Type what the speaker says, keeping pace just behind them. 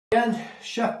Again,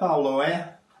 Chef Paulo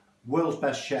here, World's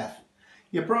Best Chef.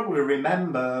 You probably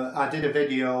remember I did a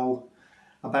video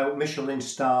about Michelin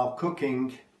star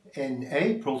cooking in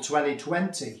April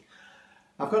 2020.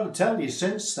 I've got to tell you,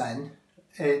 since then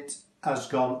it has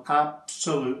gone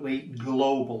absolutely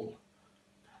global.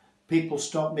 People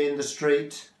stop me in the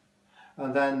street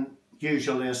and then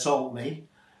usually assault me,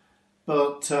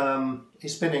 but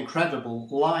it's been incredible,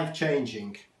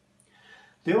 life-changing.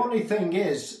 The only thing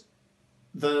is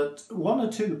that one or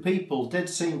two people did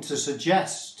seem to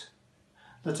suggest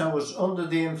that I was under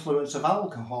the influence of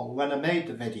alcohol when I made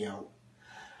the video.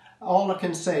 All I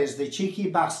can say is, the cheeky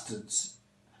bastards,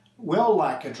 we all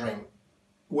like a drink,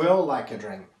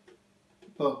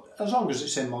 but as long as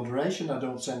it's in moderation, I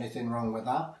don't see anything wrong with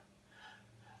that.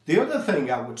 The other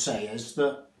thing I would say is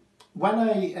that when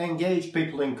I engage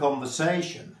people in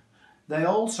conversation, they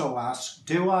also ask,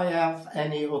 do I have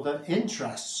any other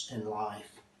interests in life?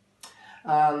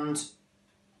 And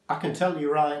I can tell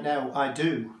you right now, I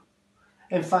do.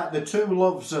 In fact, the two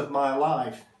loves of my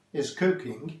life is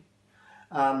cooking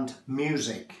and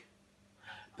music,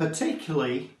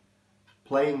 particularly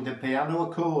playing the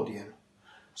piano accordion.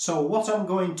 So what I'm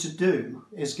going to do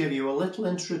is give you a little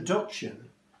introduction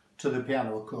to the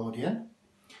piano accordion,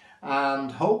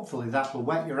 and hopefully that will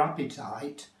whet your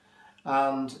appetite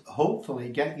and hopefully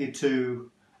get you to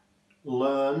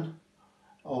learn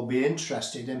or be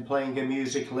interested in playing a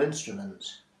musical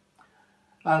instrument.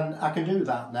 And I can do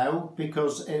that now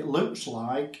because it looks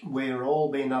like we're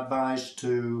all being advised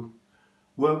to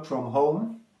work from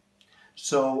home.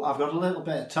 So I've got a little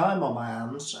bit of time on my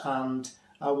hands, and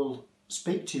I will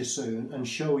speak to you soon and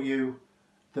show you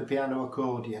the piano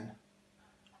accordion.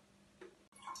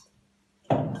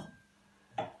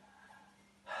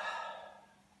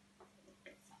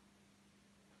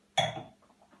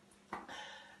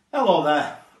 Hello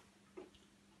there.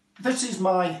 This is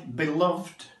my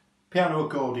beloved piano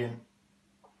accordion.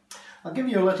 I'll give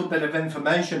you a little bit of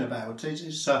information about it.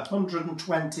 It's a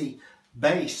 120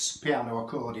 bass piano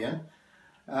accordion.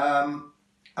 I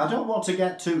don't want to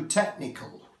get too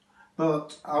technical,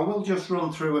 but I will just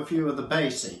run through a few of the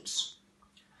basics.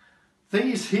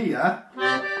 These here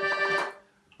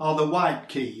are the white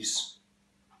keys.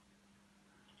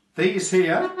 These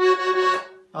here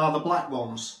are the black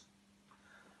ones.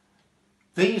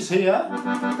 These here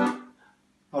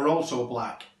are also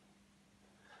black.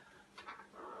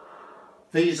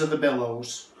 These are the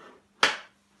billows.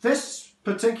 This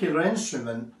particular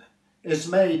instrument is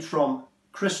made from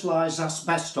crystallized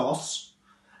asbestos,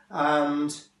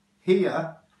 and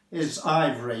here is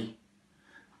ivory.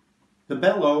 The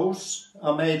bellows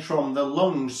are made from the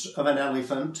lungs of an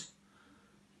elephant,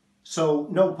 so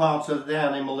no part of the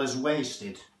animal is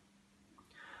wasted.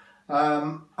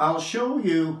 I'll show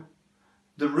you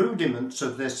the rudiments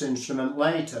of this instrument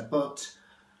later, but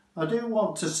I do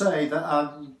want to say that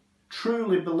I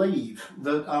truly believe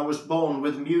that I was born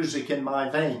with music in my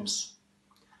veins.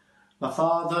 My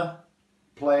father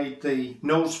played the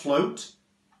nose flute.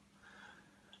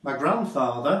 My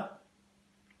grandfather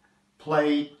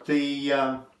played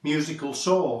the musical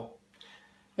saw.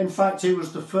 In fact, he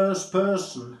was the first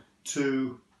person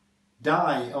to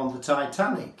die on the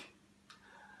Titanic.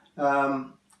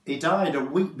 He died a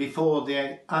week before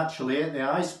they actually hit the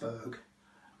iceberg.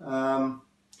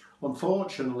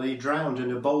 Unfortunately, drowned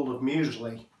in a bowl of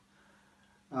muesli.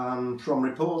 And from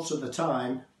reports at the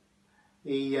time,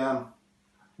 he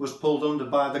was pulled under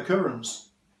by the currents.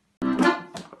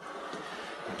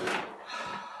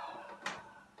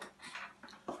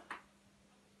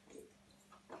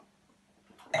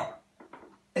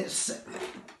 It's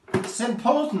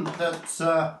important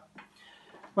that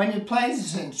when you play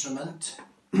this instrument,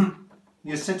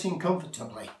 you're sitting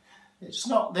comfortably. It's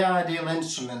not the ideal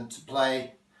instrument to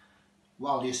play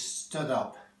while you stood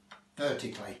up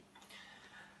vertically.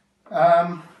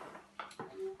 I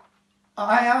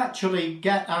actually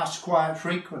get asked quite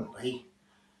frequently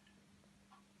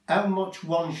how much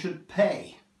one should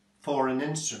pay for an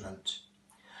instrument.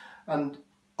 And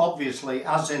obviously,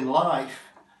 as in life,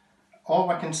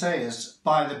 all I can say is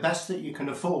buy the best that you can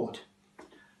afford.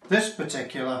 This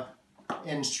particular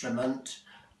instrument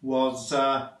was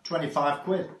 25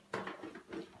 quid.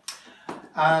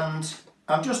 And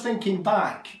I'm just thinking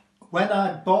back, when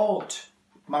I bought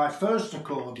my first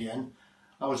accordion,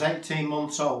 I was 18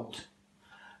 months old,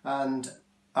 and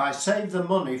I saved the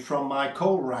money from my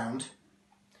coal round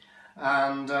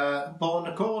and bought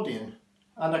an accordion,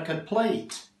 and I could play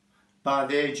it by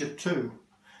the age of 2.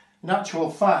 In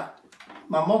actual fact,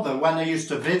 my mother, when I used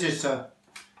to visit her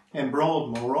in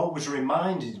Broadmoor, always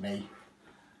reminded me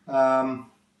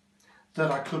that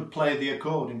I could play the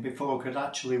accordion before I could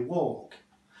actually walk.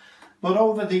 But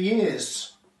over the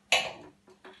years,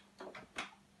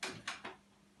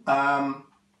 I've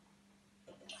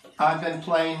been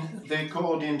playing the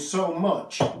accordion so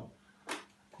much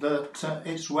that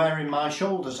it's wearing my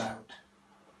shoulders out.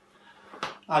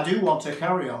 I do want to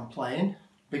carry on playing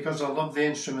because I love the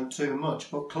instrument too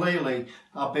much, but clearly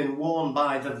I've been warned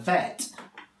by the vet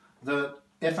that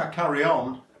if I carry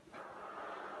on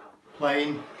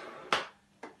playing,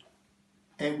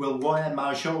 it will wear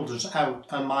my shoulders out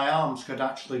and my arms could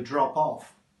actually drop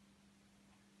off.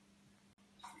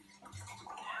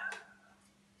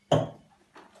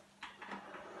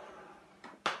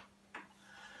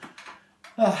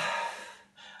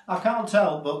 I can't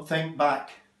help but think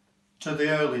back to the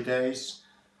early days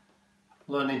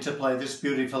learning to play this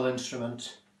beautiful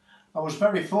instrument. I was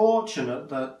very fortunate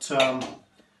that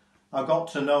I got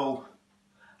to know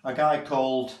a guy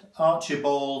called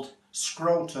Archibald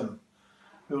Scrotum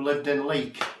who lived in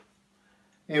Leek.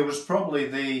 He was probably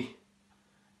the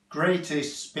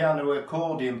greatest piano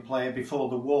accordion player before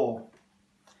the war.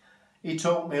 He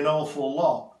taught me an awful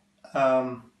lot.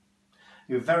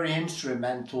 He was very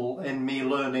instrumental in me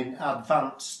learning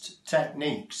advanced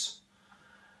techniques,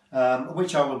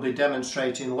 which I will be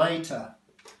demonstrating later.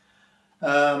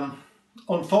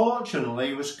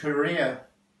 Unfortunately, his career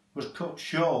was cut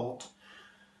short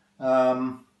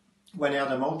when he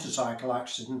had a motorcycle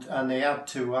accident and he had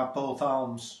to have both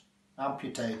arms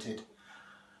amputated.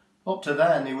 Up to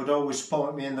then he would always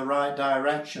point me in the right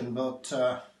direction, but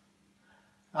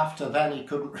after then he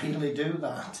couldn't really do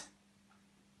that.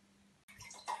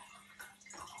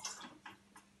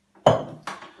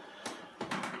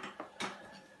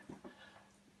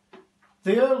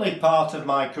 The early part of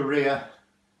my career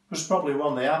was probably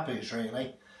one of the happiest,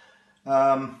 really.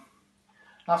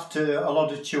 After a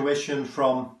lot of tuition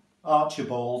from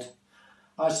Archibald,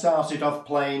 I started off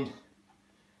playing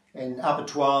in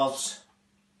abattoirs,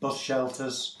 bus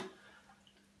shelters.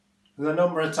 The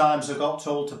number of times I got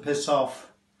told to piss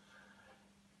off,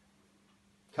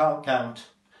 can't count.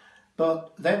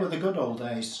 But they were the good old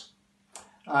days.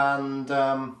 And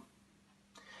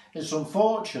it's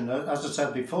unfortunate, as I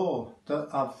said before, that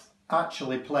I've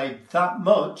actually played that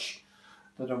much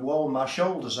that I've worn my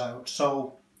shoulders out.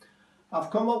 So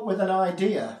I've come up with an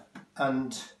idea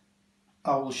and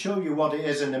I will show you what it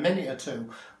is in a minute or two.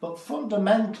 But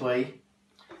fundamentally,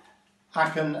 I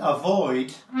can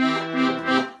avoid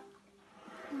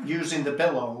using the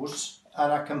billows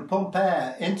and I can pump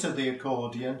air into the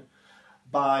accordion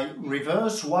by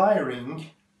reverse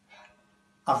wiring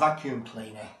a vacuum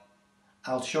cleaner.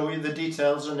 I'll show you the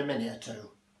details in a minute or two.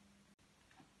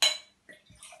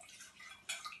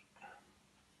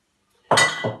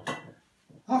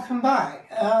 Welcome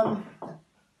back.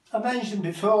 I mentioned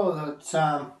before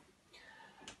that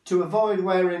to avoid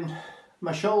wearing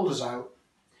my shoulders out,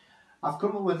 I've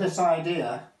come up with this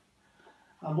idea,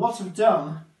 and what I've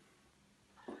done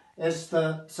is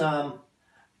that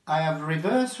I have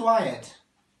reverse wired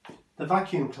the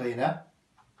vacuum cleaner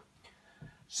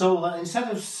so that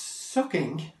instead of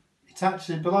sucking, it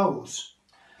actually blows.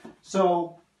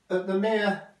 So at the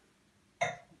mere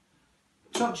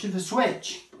touch of the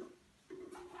switch,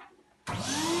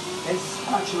 it's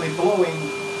actually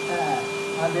blowing air,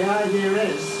 and the idea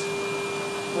is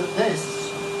that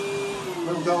this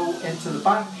will go into the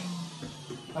back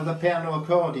of the piano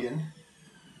accordion,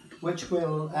 which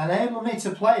will enable me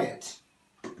to play it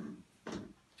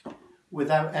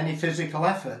without any physical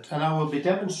effort, and I will be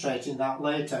demonstrating that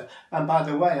later. And by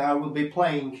the way, I will be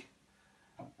playing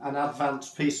an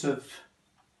advanced piece of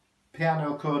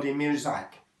piano accordion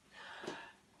music.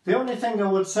 The only thing I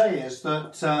would say is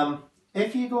that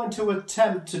if you're going to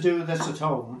attempt to do this at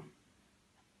home,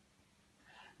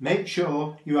 make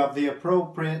sure you have the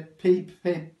appropriate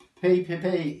PPE.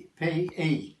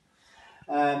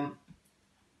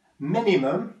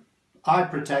 Minimum eye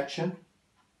protection,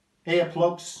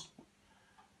 earplugs,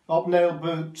 hobnail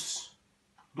boots,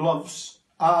 gloves,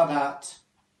 hard hat,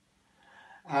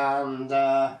 and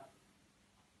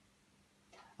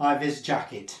high-vis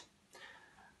jacket.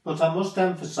 But I must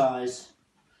emphasise,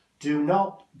 do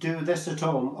not do this at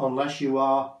home unless you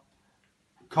are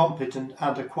competent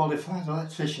and a qualified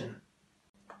electrician.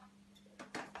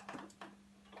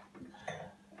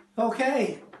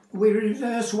 Okay, we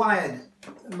reverse wired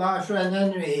my friend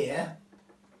Henry here,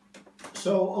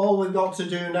 so all we've got to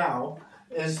do now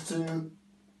is to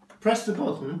press the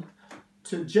button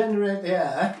to generate the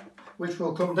air, which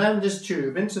will come down this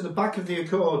tube into the back of the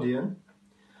accordion,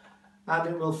 and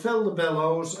it will fill the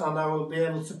billows and I will be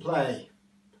able to play.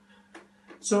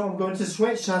 So I'm going to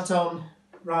switch that on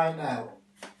right now.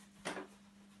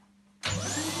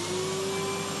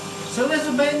 It's a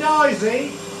little bit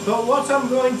noisy, But what I'm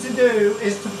going to do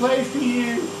is to play for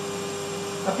you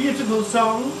a beautiful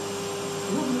song,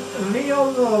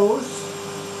 Leon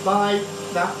Rose, by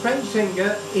that French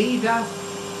singer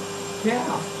Edith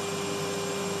Piaf.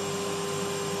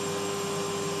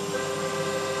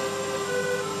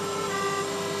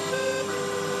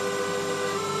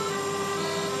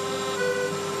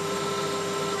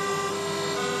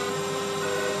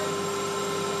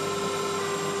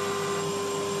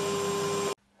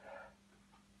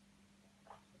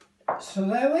 So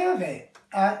there we have it.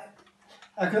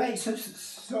 A great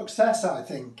success, I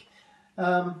think.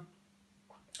 I'm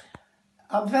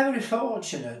very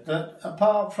fortunate that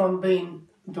apart from being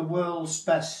the world's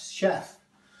best chef,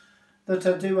 that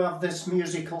I do have this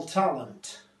musical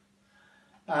talent.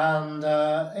 And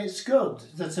it's good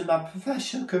that in my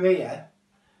professional career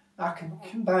I can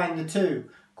combine the two.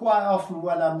 Quite often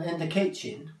when I'm in the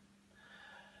kitchen,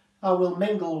 I will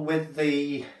mingle with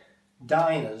the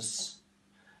diners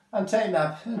and take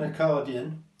up an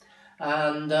accordion,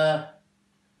 and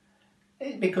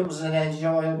it becomes an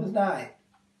enjoyable night.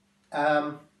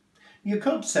 You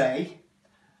could say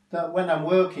that when I'm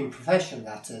working professionally,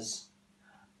 that is,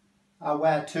 I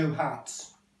wear two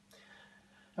hats,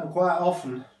 and quite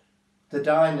often the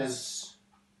diners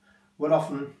would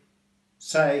often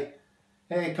say,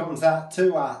 "Here comes that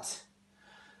two hat."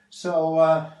 So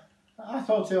I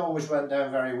thought it always went down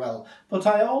very well. But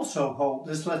I also hope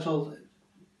this little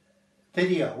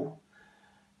video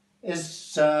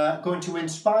is going to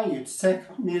inspire you to take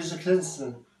a musical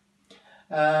instrument,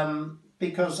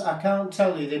 because I can't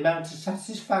tell you the amount of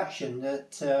satisfaction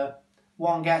that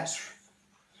one gets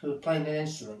for playing an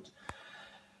instrument.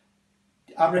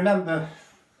 I remember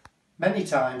many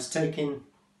times taking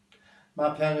my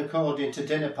piano accordion to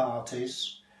dinner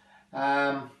parties.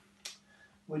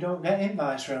 We don't get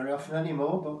invites very often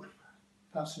anymore, but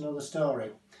that's another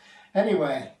story.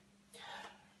 Anyway,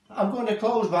 I'm going to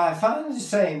close by finally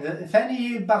saying that if any of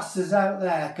you bastards out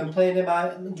there complain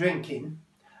about drinking,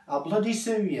 I'll bloody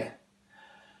sue you.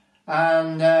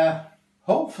 And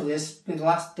hopefully this will be the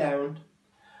last down.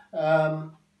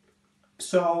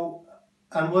 So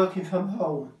I'm working from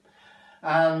home,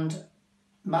 and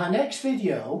my next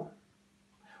video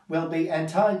will be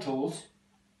entitled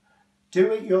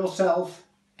Do It Yourself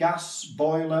Gas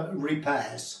Boiler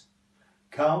Repairs.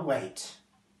 Can't wait.